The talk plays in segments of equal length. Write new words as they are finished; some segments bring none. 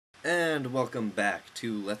And welcome back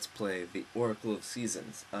to Let's Play the Oracle of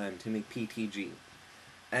Seasons. I'm Timmy PTG.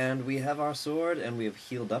 And we have our sword and we have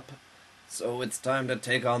healed up. So it's time to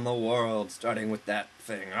take on the world, starting with that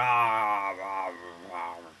thing.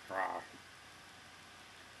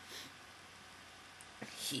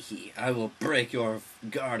 Hee I will break your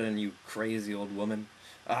garden, you crazy old woman.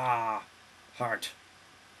 Heart.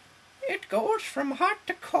 It goes from hot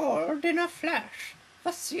to cold in a flash.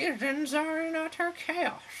 The seasons are in utter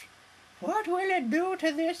chaos. What will it do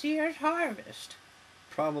to this year's harvest?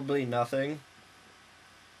 Probably nothing.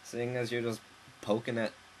 Seeing as you're just poking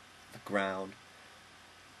at the ground.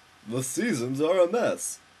 The seasons are a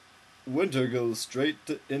mess. Winter goes straight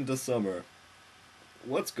into summer.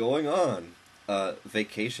 What's going on?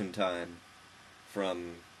 Vacation time.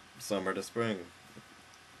 From summer to spring.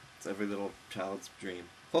 It's every little child's dream.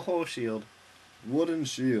 Ho-ho, shield. Wooden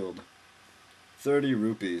shield. 30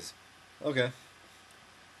 rupees. Okay.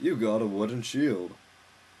 You got a wooden shield.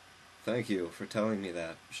 Thank you for telling me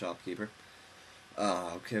that, shopkeeper.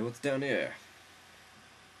 Okay, what's down here?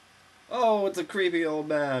 Oh, it's a creepy old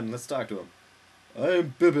man. Let's talk to him. I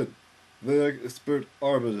am Bibbit, the expert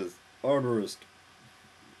arborist.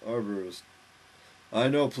 I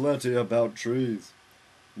know plenty about trees.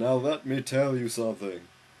 Now let me tell you something.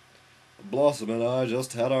 Blossom and I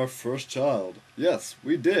just had our first child. Yes,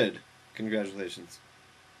 we did. Congratulations.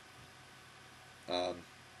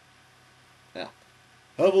 Yeah.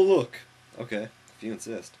 Have a look. Okay, if you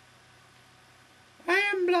insist. I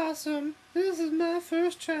am Blossom. This is my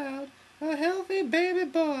first child, a healthy baby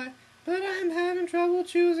boy, but I'm having trouble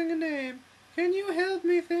choosing a name. Can you help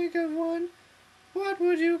me think of one? What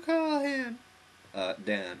would you call him?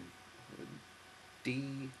 Dan.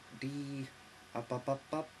 D-A-N.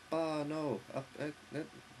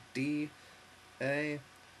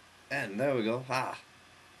 There we go.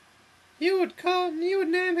 You would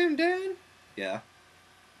name him Dan? Yeah.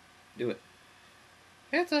 Do it.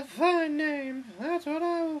 It's a fine name. That's what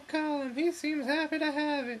I will call him. He seems happy to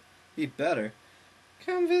have it. He better.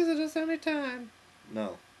 Come visit us anytime.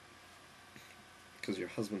 No. Because your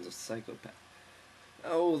husband's a psychopath.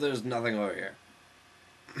 Oh, there's nothing over here.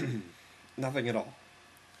 Nothing at all.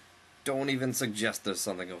 Don't even suggest there's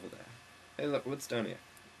something over there. Hey, look, what's down here?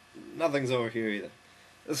 Nothing's over here either.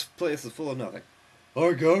 This place is full of nothing.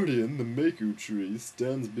 Our guardian, the Maku tree,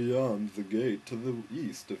 stands beyond the gate to the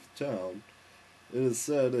east of town. It is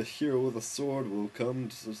said a hero with a sword will come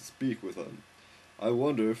to speak with him. I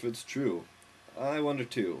wonder if it's true. I wonder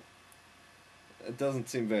too. It doesn't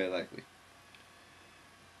seem very likely.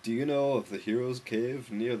 Do you know of the hero's cave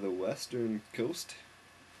near the western coast?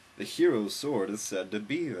 The hero's sword is said to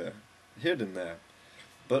be there, hidden there,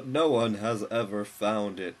 but no one has ever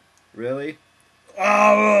found it. Really?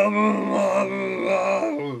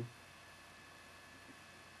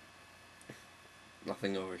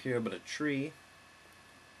 Nothing over here but a tree.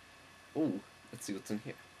 Oh, let's see what's in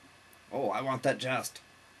here. Oh, I want that chest.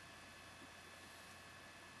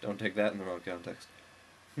 Don't take that in the wrong context.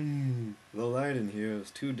 The light in here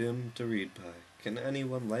is too dim to read by. Can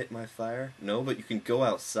anyone light my fire? No, but you can go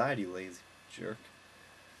outside, you lazy jerk.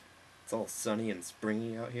 It's all sunny and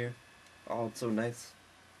springy out here. Oh, it's so nice.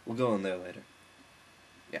 We'll go in there later.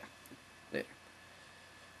 Yeah, later.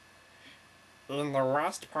 In the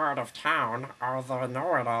west part of town are the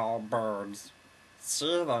know-it-all birds.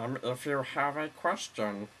 See them if you have a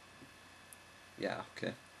question. Yeah,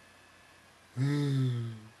 okay.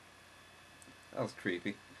 That was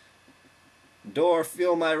creepy. Door,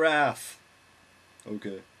 feel my wrath.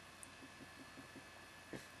 Okay.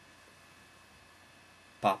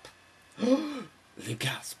 Pop. The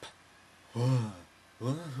gasp.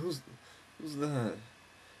 What? Who's that?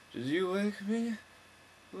 Did you wake me?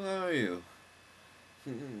 Who are you?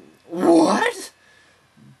 What?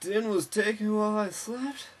 Din was taken while I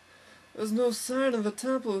slept? There's no sign of the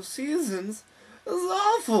Temple of Seasons. This is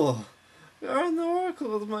awful. Guarding the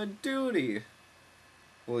Oracle is my duty.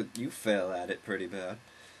 Well, you fail at it pretty bad.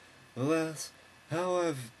 Alas, how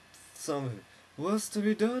I've summoned. What's to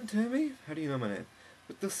be done, Timmy? How do you know my name?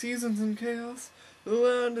 With the seasons in chaos, the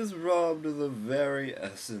land is robbed of the very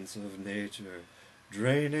essence of nature,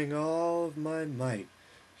 draining all of my might.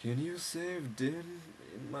 Can you save Din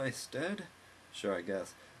in my stead? Sure, I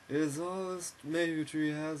guess. It is all this Mayu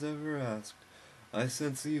tree has ever asked. I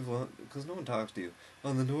sense evil, because no one talks to you.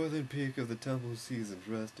 On the northern peak of the Temple of Seasons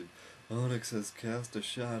rested. Onyx has cast a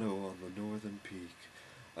shadow on the northern peak.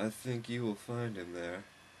 I think you will find him there.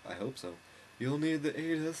 I hope so. You'll need the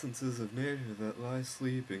 8 essences of nature that lie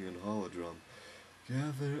sleeping in Holodrum.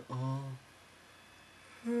 Gather all.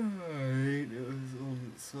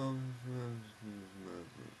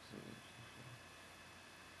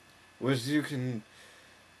 which you can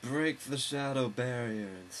break the shadow barrier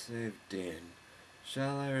and save Din.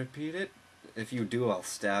 Shall I repeat it? If you do, I'll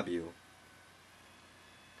stab you.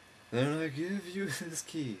 Then I give you this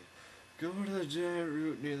key. Go to the giant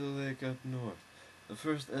root near the lake up north. The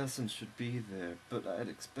first essence should be there, but I'd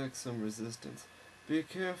expect some resistance. Be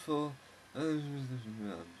careful. No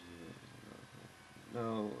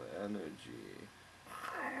energy.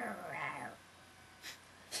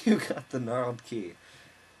 You got the gnarled key.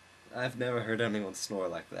 I've never heard anyone snore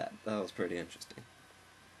like that. That was pretty interesting.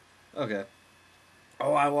 Okay.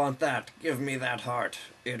 Oh, I want that. Give me that heart.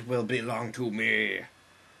 It will belong to me.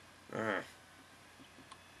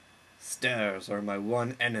 Stairs are my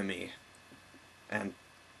one enemy. And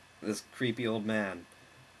this creepy old man.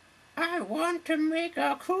 I want to make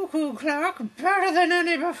a cuckoo clock better than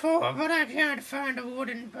any before, but I can't find a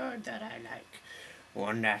wooden bird that I like.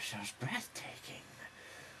 One that's just breathtaking.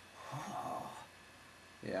 Oh.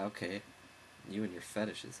 Yeah, okay. You and your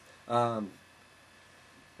fetishes.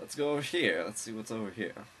 Let's go over here. Let's see what's over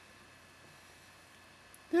here.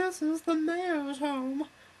 This is the mayor's home.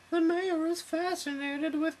 The mayor is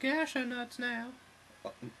fascinated with cashew nuts now.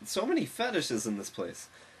 So many fetishes in this place.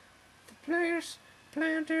 The player's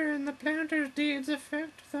planter and the planter's deeds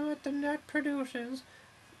affect what the nut produces.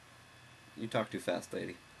 You talk too fast,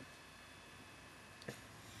 lady.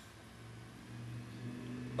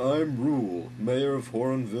 I'm Rule, mayor of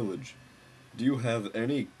Horon Village. Do you have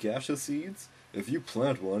any gaseous seeds? If you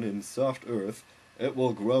plant one in soft earth, it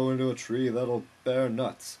will grow into a tree that'll bear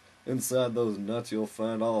nuts. Inside those nuts you'll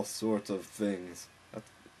find all sorts of things.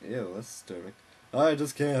 Ew, that's disturbing. I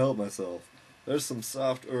just can't help myself. There's some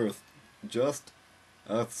soft earth just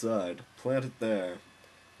outside. Plant it there.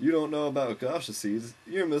 You don't know about gaseous seeds?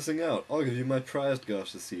 You're missing out. I'll give you my prized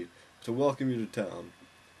gaseous seed to welcome you to town.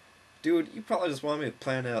 Dude, you probably just want me to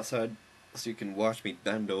plant it outside so you can watch me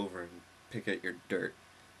bend over and pick at your dirt.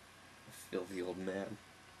 Filthy old man.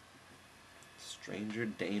 Stranger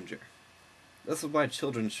danger. This is why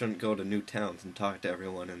children shouldn't go to new towns and talk to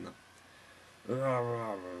everyone in them.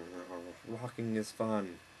 Walking is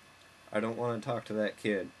fun. I don't want to talk to that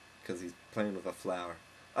kid because he's playing with a flower.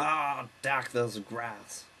 Ah, Dak, there's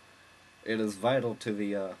grass. It is vital to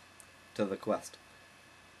the quest.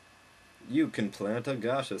 You can plant a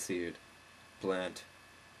gaseous seed. Plant.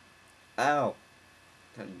 Ow!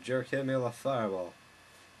 That jerk hit me with a fireball.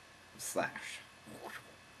 Slash.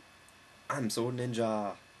 I'm so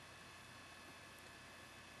ninja.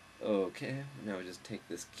 Okay, now we just take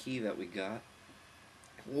this key that we got.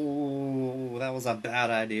 Oh, that was a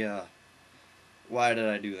bad idea. Why did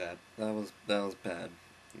I do that? That was bad.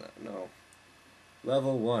 No.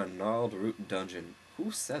 Level 1, Gnarled Root Dungeon.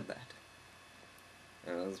 Who said that?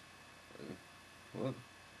 That was... what?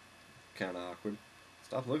 Kinda awkward.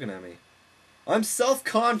 Stop looking at me. I'm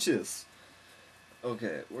self-conscious!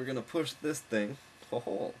 Okay, we're gonna push this thing.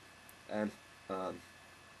 Oh, and,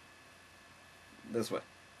 this way.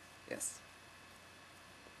 Yes.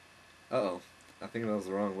 Uh-oh. I think that was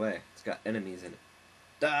the wrong way. It's got enemies in it.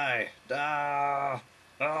 Die! Die!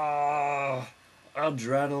 Ah!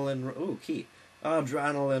 Adrenaline... ooh, key.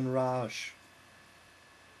 Adrenaline rush.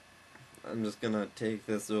 I'm just gonna take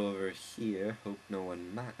this over here. Hope no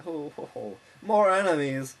one Oh, more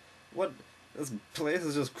enemies! What? This place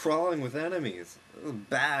is just crawling with enemies. This is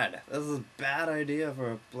bad. This is a bad idea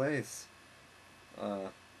for a place.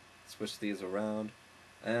 Switch these around.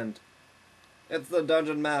 And it's the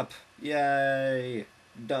dungeon map. Yay!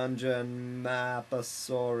 Dungeon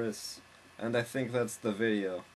Mapasaurus. And I think that's the video.